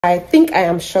I think I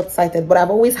am short-sighted, but I've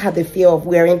always had the fear of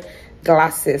wearing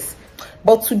glasses.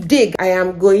 But today, I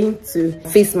am going to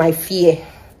face my fear.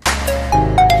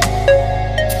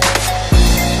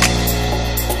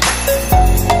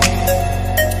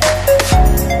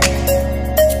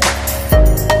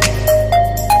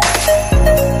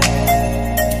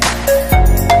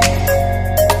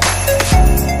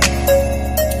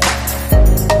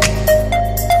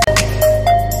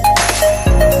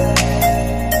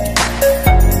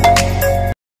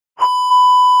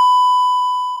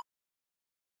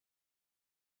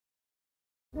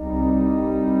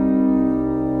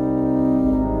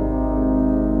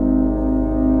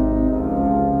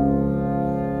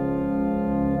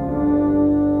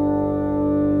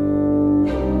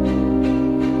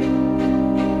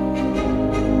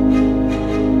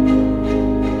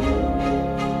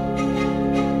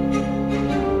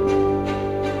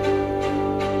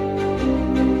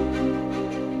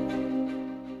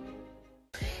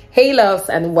 Hey loves,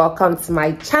 and welcome to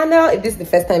my channel. If this is the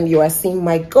first time you are seeing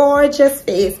my gorgeous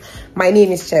face, my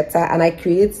name is Cheta and I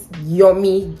create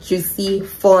yummy, juicy,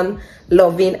 fun,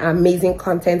 loving, amazing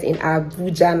content in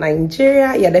Abuja,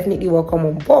 Nigeria. You're definitely welcome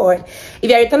on board. If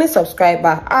you're a returning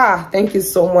subscriber, thank you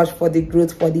so much for the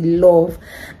growth, for the love.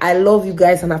 I love you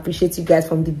guys and appreciate you guys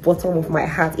from the bottom of my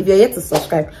heart. If you're yet to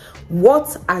subscribe,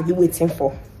 what are you waiting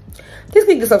for? Please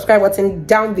click the subscribe button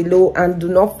down below and do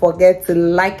not forget to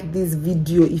like this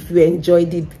video if you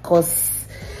enjoyed it, because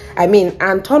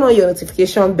and turn on your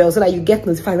notification bell so that you get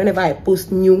notified whenever I post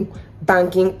new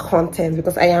banking content,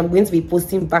 because I am going to be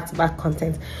posting back-to-back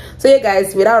content. So yeah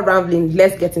guys, without rambling,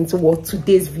 let's get into what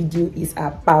today's video is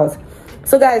about.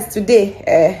 So guys,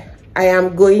 today I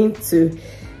am going to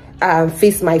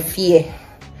face my fear.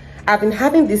 I've been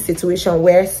having this situation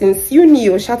where since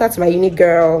uni, shout out to my uni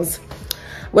girls,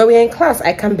 when we're in class,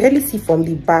 I can barely see from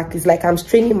the back. It's like I'm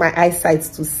straining my eyesight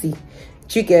to see.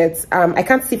 Do you get? I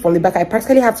can't see from the back. I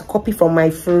practically have to copy from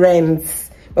my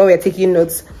friends when we're taking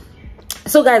notes.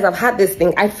 So guys, I've had this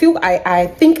thing. I think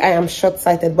I am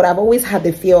short-sighted, but I've always had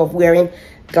the fear of wearing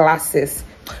glasses.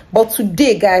 But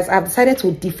today, guys, I've decided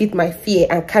to defeat my fear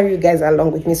and carry you guys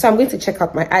along with me. So I'm going to check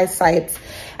out my eyesight.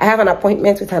 I have an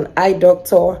appointment with an eye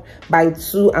doctor by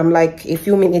 2. I'm like a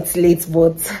few minutes late,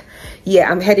 but yeah,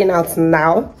 I'm heading out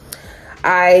now.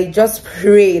 I just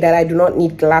pray that I do not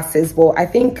need glasses, but I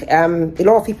think a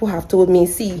lot of people have told me,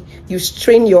 see, you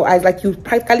strain your eyes, like you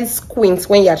practically squint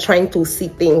when you're trying to see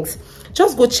things.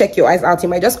 Just go check your eyes out. You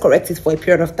might just correct it for a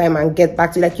period of time and get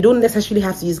back to it. Like, you don't necessarily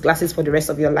have to use glasses for the rest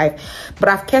of your life. But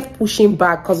I've kept pushing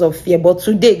back because of fear. But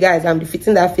today, guys, I'm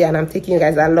defeating that fear and I'm taking you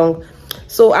guys along.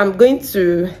 So I'm going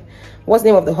to, what's the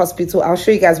name of the hospital? I'll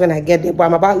show you guys when I get there. But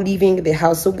I'm about leaving the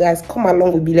house. So guys, come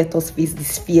along with me. Let us face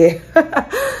this fear.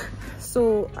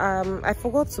 So I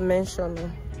forgot to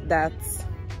mention that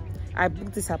I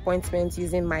booked this appointment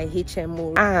using my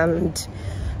HMO,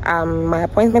 and my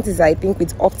appointment is, I think,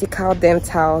 with Optical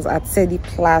Dentals at Sedi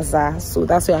Plaza. So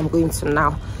that's where I'm going to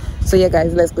now. So yeah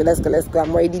guys, let's go.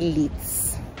 I'm already late.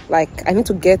 Like, I need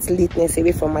to get lateness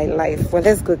away from my life. Well,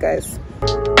 let's go guys.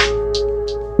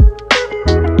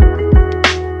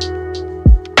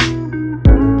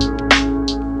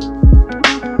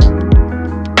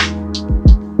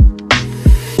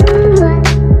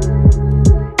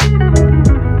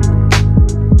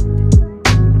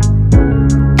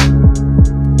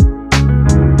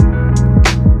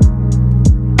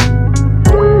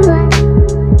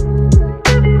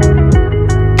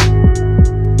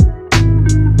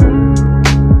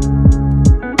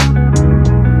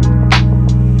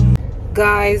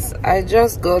 Guys, I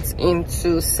just got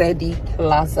into Sedi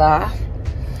Plaza,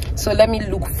 so let me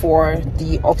look for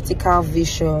the optical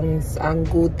visions and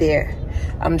go there.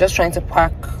 I'm just trying to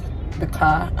park the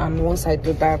car, and once I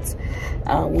do that,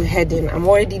 we're heading. I'm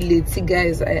already late. See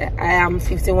guys, I am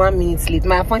 51 minutes late.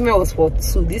 My appointment was for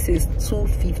 2. This is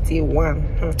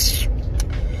 2:51.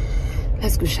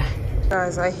 Let's go, Sha.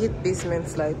 Guys, I hate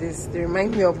basements like this. They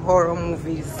remind me of horror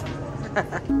movies.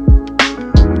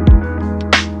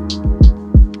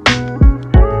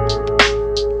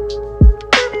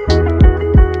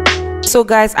 So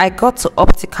guys, I got to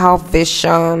Optical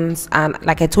Visions, and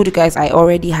like I told you guys, I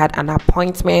already had an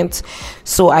appointment,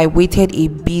 so I waited a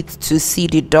bit to see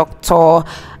the doctor.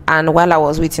 And while I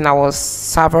was waiting, I was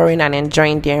savoring and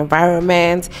enjoying the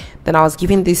environment. Then I was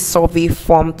given this survey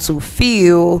form to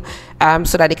fill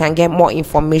so that they can get more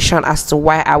information as to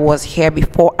why I was here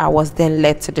before I was then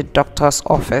led to the doctor's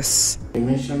office. You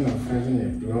mentioned of having a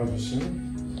blurred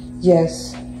vision?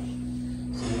 Yes.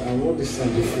 I want this to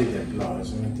defeat the blur.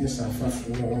 So when things are far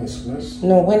from you, when it's close?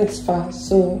 No, when it's far.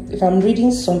 So if I'm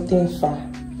reading something far,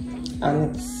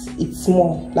 and it's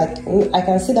small. Like I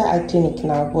can see that eye clinic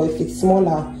now, but if it's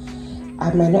smaller,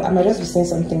 I might just be saying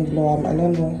something below. I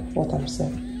don't know what I'm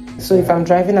saying. So if I'm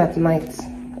driving at night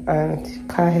and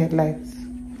car headlights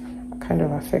kind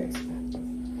of affect.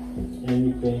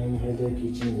 Any pain, headache,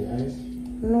 itching the eyes?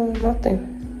 No, nothing.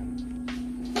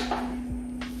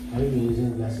 Have you been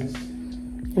using glasses?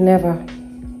 Never.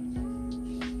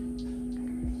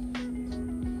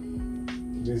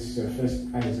 This is your first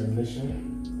eye examination?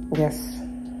 Yes.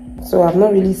 So I've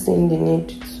not really seen the need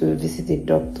to visit a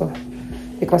doctor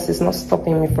because it's not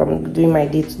stopping me from doing my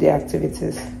day-to-day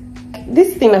activities.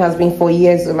 This thing has been for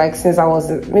years, like since I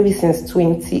was, maybe since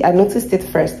 20. I noticed it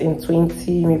first in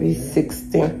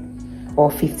 2016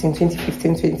 or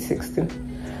 2015,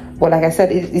 2016. But like I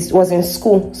said, it was in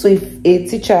school. So if a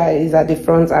teacher is at the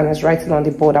front and is writing on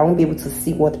the board, I won't be able to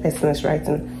see what the person is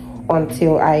writing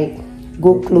until I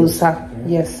go closer.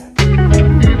 Yes.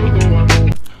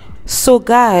 So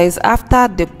guys, after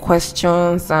the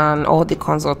questions and all the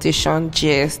consultation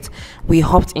gist, we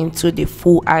hopped into the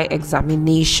full eye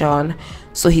examination.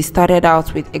 So he started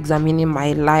out with examining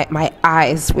my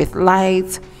eyes with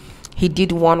light. He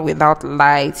did one without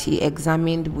light. He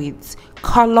examined with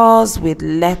colors, with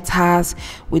letters,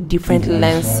 with different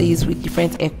lenses, with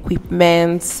different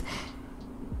equipments,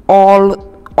 all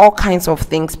kinds of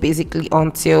things basically,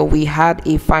 until we had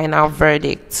a final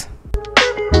verdict.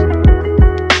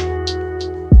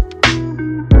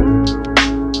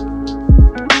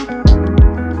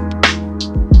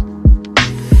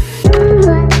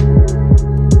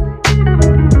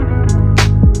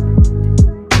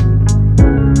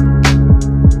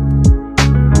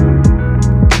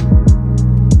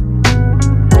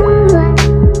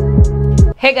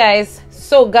 Hey guys,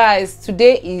 so guys,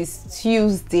 today is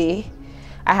Tuesday.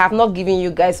 I have not given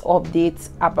you guys updates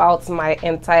about my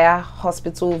entire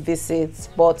hospital visit,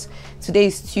 but today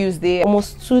is Tuesday,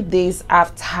 almost 2 days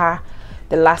after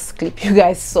the last clip you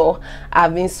guys saw.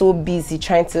 I've been so busy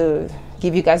trying to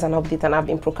give you guys an update and I've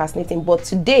been procrastinating, but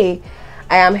today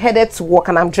I am headed to work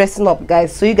and I'm dressing up,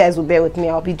 guys, so you guys will bear with me.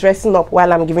 I'll be dressing up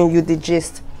while I'm giving you the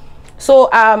gist. So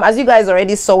as you guys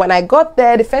already saw, when I got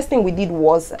there, the first thing we did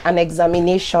was an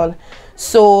examination.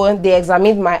 So they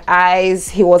examined my eyes.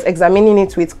 He was examining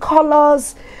it with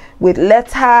colors, with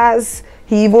letters.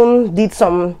 He even did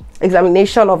some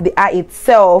examination of the eye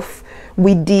itself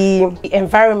with the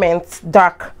environment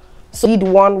dark. So he did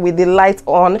one with the light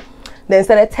on, then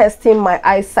started testing my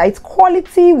eyesight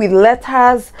quality with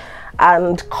letters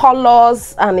and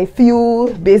colors and a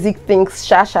few basic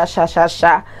things.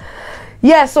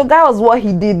 Yeah, so that was what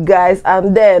he did, guys.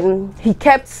 And then he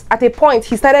kept, at a point,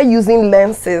 he started using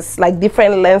lenses, like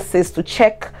different lenses, to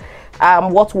check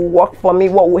what will work for me,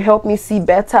 what will help me see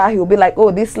better. He will be like,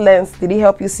 oh, this lens, did it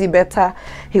help you see better?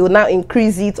 He will now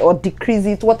increase it or decrease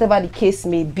it, whatever the case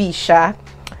may be,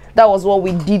 That was what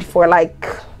we did for like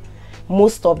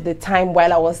most of the time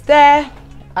while I was there.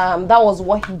 That was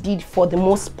what he did for the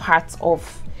most part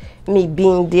of me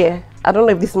being there. I don't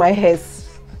know if this my hair is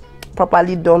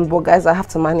properly done, but guys, I have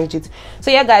to manage it.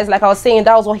 So yeah, guys, like I was saying,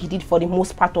 that was what he did for the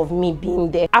most part of me being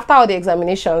there. After all the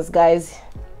examinations, guys,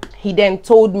 he then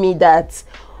told me that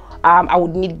I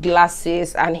would need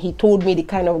glasses, and he told me the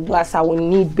kind of glass I would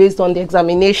need based on the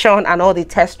examination and all the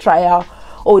test trial.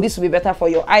 Oh, this will be better for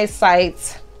your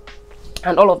eyesight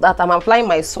and all of that. I'm applying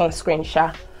my sunscreen,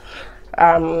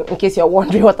 in case you're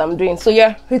wondering what I'm doing. So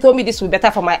yeah, he told me this will be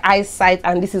better for my eyesight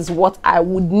and this is what I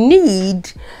would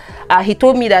need. He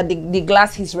told me that the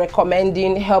glass he's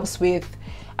recommending helps with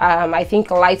I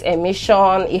think light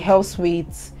emission. It helps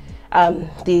with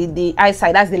the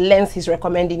eyesight. That's the lens he's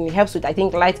recommending. It helps with, I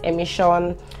think, light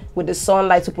emission with the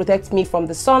sunlight, to protect me from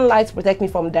the sunlight, to protect me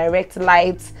from direct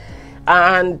light,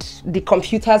 and the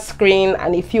computer screen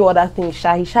and a few other things.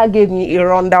 He gave me a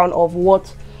rundown of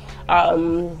what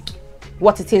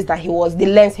it is that the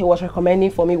lens he was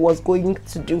recommending for me was going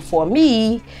to do for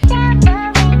me.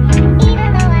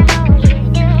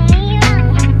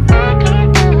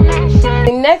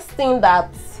 The next thing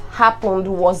that happened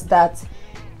was that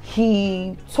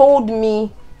he told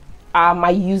me my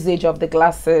usage of the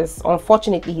glasses.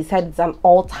 Unfortunately, he said it's an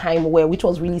all-time wear, which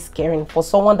was really scary for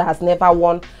someone that has never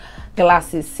worn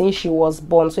glasses since she was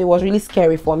born. So it was really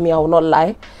scary for me, I will not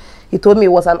lie. He told me it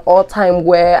was an all-time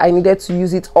wear. I needed to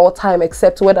use it all time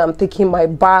except when I'm taking my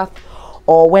bath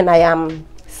or when I am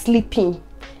sleeping.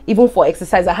 Even for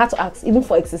exercise, I had to ask, even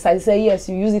for exercise. He said, yes,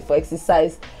 you use it for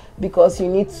exercise because you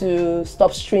need to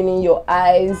stop straining your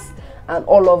eyes and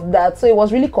all of that. So it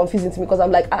was really confusing to me because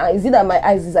I'm like, is it that my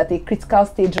eyes is at a critical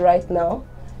stage right now?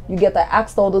 You get, I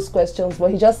asked all those questions,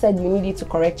 but he just said you needed to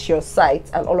correct your sight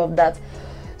and all of that.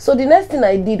 So the next thing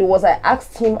I did was I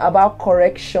asked him about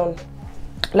correction.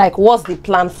 Like, what's the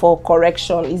plan for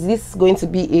correction? Is this going to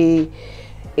be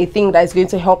a thing that is going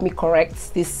to help me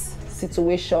correct this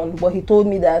situation? But he told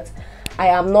me that I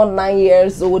am not 9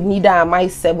 years old, neither am I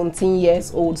 17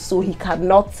 years old, so he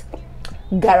cannot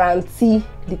guarantee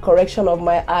the correction of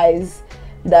my eyes.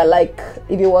 That, like,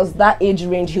 if it was that age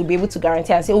range, he'll be able to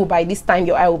guarantee and say, oh, by this time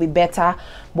your eye will be better,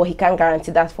 but he can't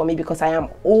guarantee that for me because I am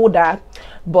older.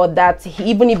 But that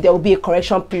even if there will be a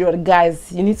correction period,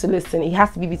 guys, you need to listen, it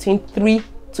has to be between 3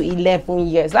 to 11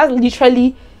 years. That's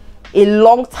literally a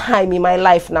long time in my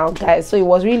life now, guys. So it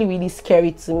was really, really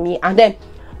scary to me. And then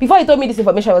before he told me this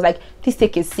information, I was like, please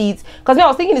take a seat, because I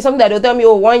was thinking it's something that they'll tell me,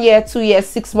 oh, 1 year, 2 years,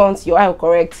 6 months, your eye will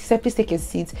correct. He said, please take a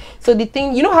seat. So the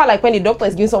thing, you know how like when the doctor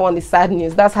is giving someone the sad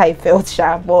news, that's how I felt,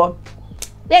 sharp. But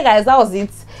yeah, guys, that was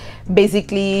it.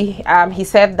 Basically, he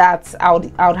said that I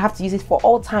would have to use it for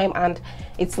all time, and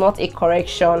it's not a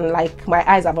correction. Like, my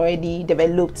eyes have already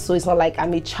developed, so it's not like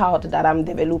I'm a child that I'm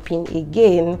developing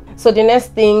again. So the next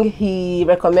thing, he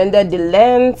recommended the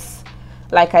lens,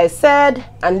 like I said,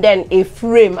 and then a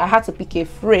frame. I had to pick a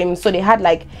frame. So they had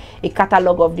like a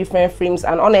catalog of different frames,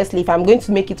 and honestly, if I'm going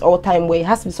to make it all time wear, it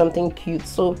has to be something cute.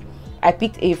 So I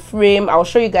picked a frame. I'll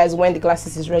show you guys when the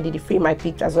glasses is ready, the frame I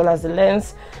picked as well as the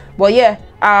lens. But yeah,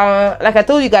 like I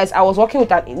told you guys, I was working with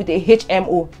a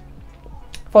HMO.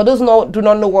 For those who do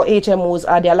not know what HMOs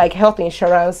are, they're like health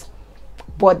insurance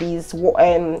bodies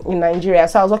in Nigeria.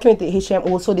 So I was working with the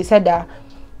HMO. So they said that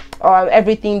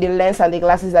everything, the lens and the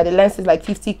glasses, that the lens is like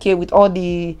 50k with all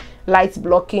the lights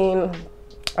blocking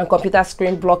and computer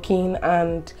screen blocking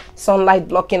and sunlight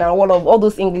blocking and all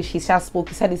those English he just spoke.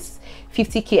 He said it's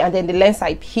 50k, and then the lens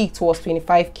I picked was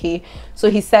 25k. So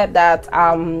he said that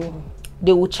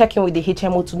they will check in with the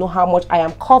HMO to know how much I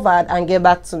am covered and get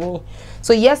back to me.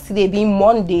 So yesterday being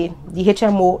Monday, the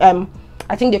HMO,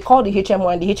 I think they called the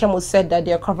HMO, and the HMO said that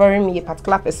they're covering me a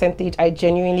particular percentage. I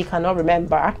genuinely cannot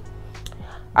remember.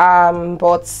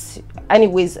 But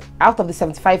anyways, out of the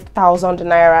 75,000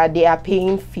 naira, they are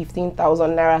paying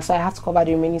 15,000 naira, so I have to cover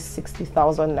the remaining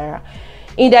 60,000 naira.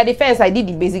 In their defense, I did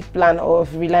the basic plan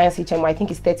of Reliance HMO. I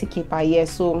think it's 30k per year,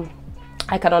 so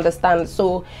I can understand.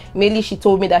 So mainly she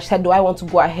told me that, she said, do I want to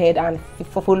go ahead and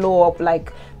follow up,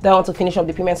 like, do I want to finish up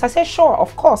the payments? I said, sure,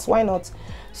 of course, why not?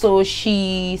 So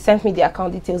she sent me the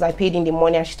account details. I paid in the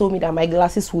morning, and she told me that my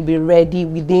glasses will be ready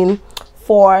within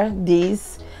 4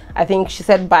 days. I think she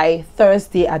said by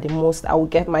Thursday at the most I will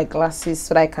get my glasses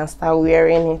so that I can start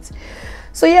wearing it.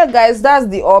 So yeah, guys, that's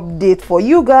the update for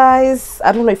you guys.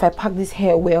 I don't know if I packed this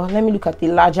hair well. Let me look at the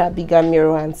larger, bigger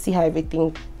mirror and see how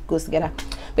everything goes together.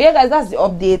 But yeah, guys, that's the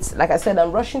update. Like I said,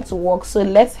 I'm rushing to work, so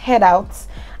let's head out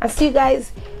and see you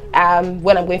guys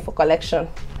when I'm going for collection.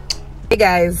 Hey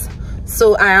guys,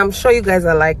 so I am sure you guys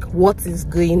are like, what is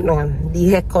going on? The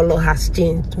hair color has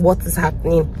changed. What is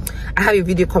happening? I have a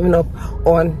video coming up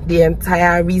on the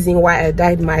entire reason why I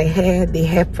dyed my hair. The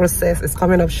hair process is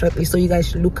coming up shortly, so you guys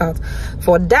should look out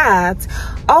for that.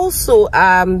 Also,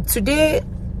 today,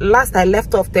 last I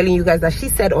left off telling you guys that she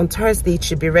said on Thursday it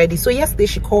should be ready. So yesterday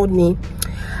she called me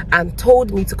and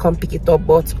told me to come pick it up,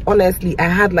 but honestly I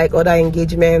had like other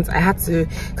engagements. I had to,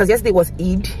 because yesterday was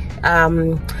Eid,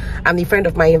 and a friend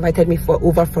of mine invited me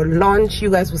over for lunch.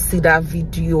 You guys will see that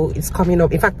video. It's coming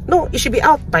up. In fact, no, it should be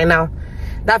out by now.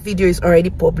 That video is already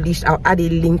published. I'll add a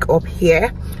link up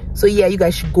here. So yeah, you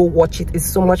guys should go watch it. It's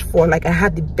so much fun. Like, I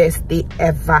had the best day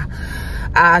ever.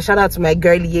 Shout out to my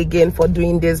girlie again for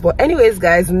doing this. But anyways,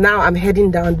 guys, now I'm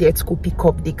heading down there to go pick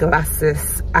up the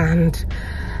glasses, and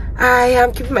I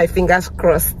am keeping my fingers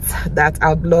crossed that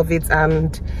I'll love it.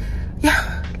 And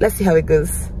yeah, let's see how it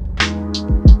goes.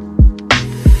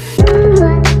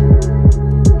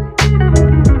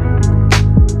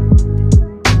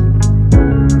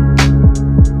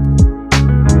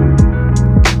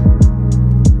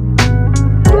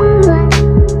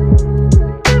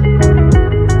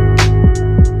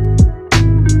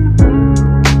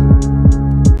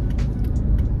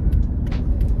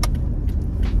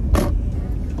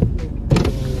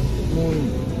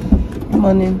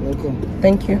 Morning. Welcome.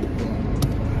 Thank you.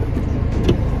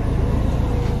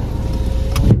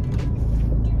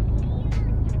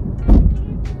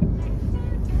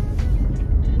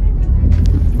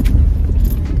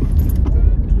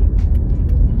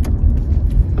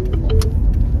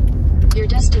 Your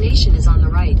destination is on the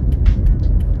right.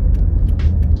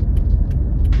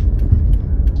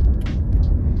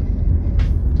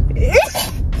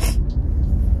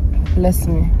 Bless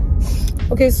me.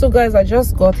 Okay, so guys, I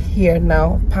just got here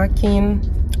now, packing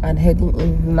and heading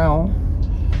in now.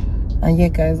 And yeah,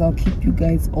 guys, I'll keep you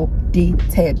guys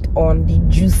updated on the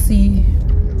juicy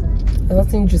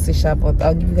nothing juicy sharp, but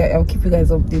I'll keep you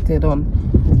guys updated on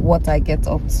what I get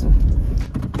up to.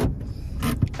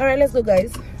 All right, let's go,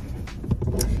 guys.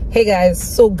 Hey guys,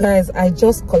 so guys, I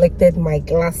just collected my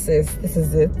glasses. This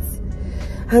is it.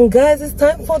 And guys, it's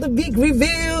time for the big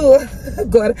reveal.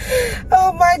 God,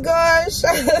 oh my gosh.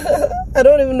 I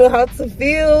don't even know how to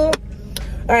feel.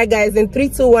 All right guys, in 3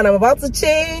 2 1, I'm about to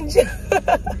change.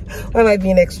 Why am I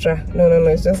being extra? No,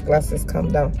 it's just glasses. Calm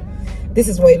down. This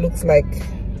is what it looks like.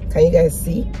 Can you guys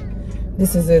see?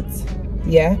 This is it.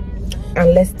 Yeah,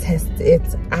 and let's test it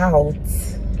out.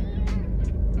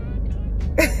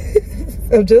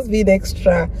 I'm just being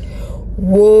extra.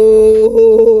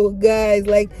 Whoa guys,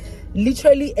 like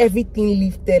literally everything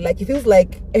lifted. Like it feels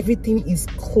like everything is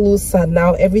closer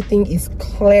now, everything is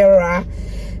clearer,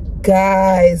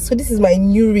 guys. So this is my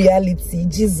new reality.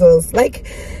 Jesus, like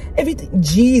everything,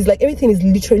 jeez, like everything is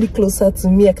literally closer to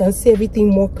me. I can see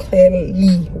everything more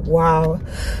clearly. Wow,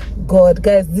 God,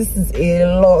 guys, this is a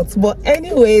lot. But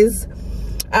anyways,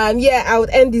 yeah, I would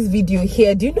end this video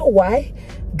here. Do you know why?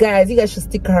 Guys, you guys should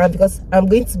stick around because I'm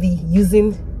going to be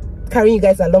carrying you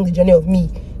guys along the journey of me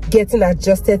getting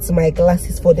adjusted to my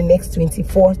glasses for the next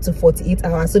 24 to 48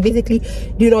 hours. So basically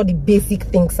doing all the basic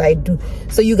things I do.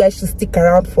 So you guys should stick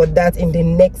around for that in the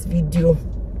next video.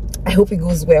 I hope it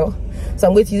goes well. So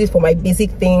I'm going to use it for my basic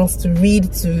things, to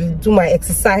read, to do my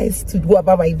exercise, to go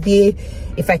about my day,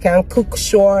 if I can cook,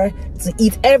 sure, to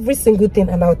eat, every single thing.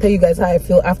 And I'll tell you guys how I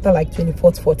feel after like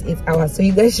 24 to 48 hours. So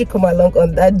you guys should come along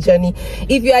on that journey.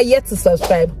 If you are yet to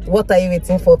subscribe, what are you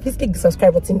waiting for? Please click the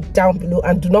subscribe button down below,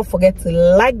 and do not forget to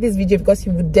like this video because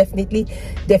you will definitely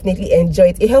enjoy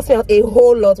it. It helps me out a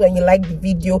whole lot when you like the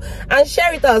video, and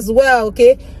share it as well.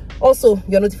 Okay, also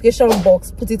your notification box,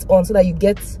 put it on so that you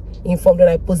get informed when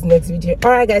I post the next video.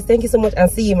 All right guys, thank you so much, and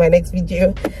see you in my next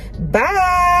video.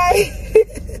 Bye.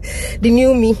 The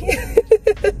new me.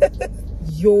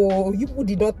 Yo, you people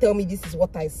did not tell me this is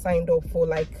what I signed up for.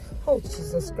 Like, oh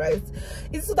Jesus Christ,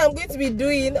 this is what I'm going to be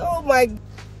doing. Oh my.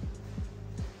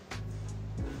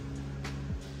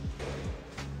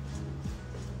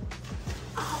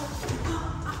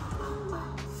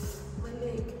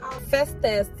 First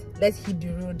test, let's hit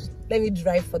the road. Let me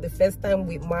drive for the first time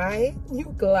with my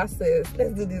new glasses.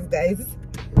 Let's do this, guys.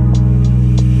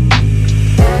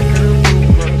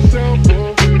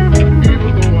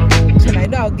 And I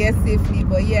know I'll get safely,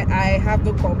 but yeah, I have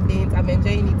no complaints. I'm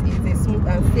enjoying it. It's a smooth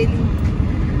and sailing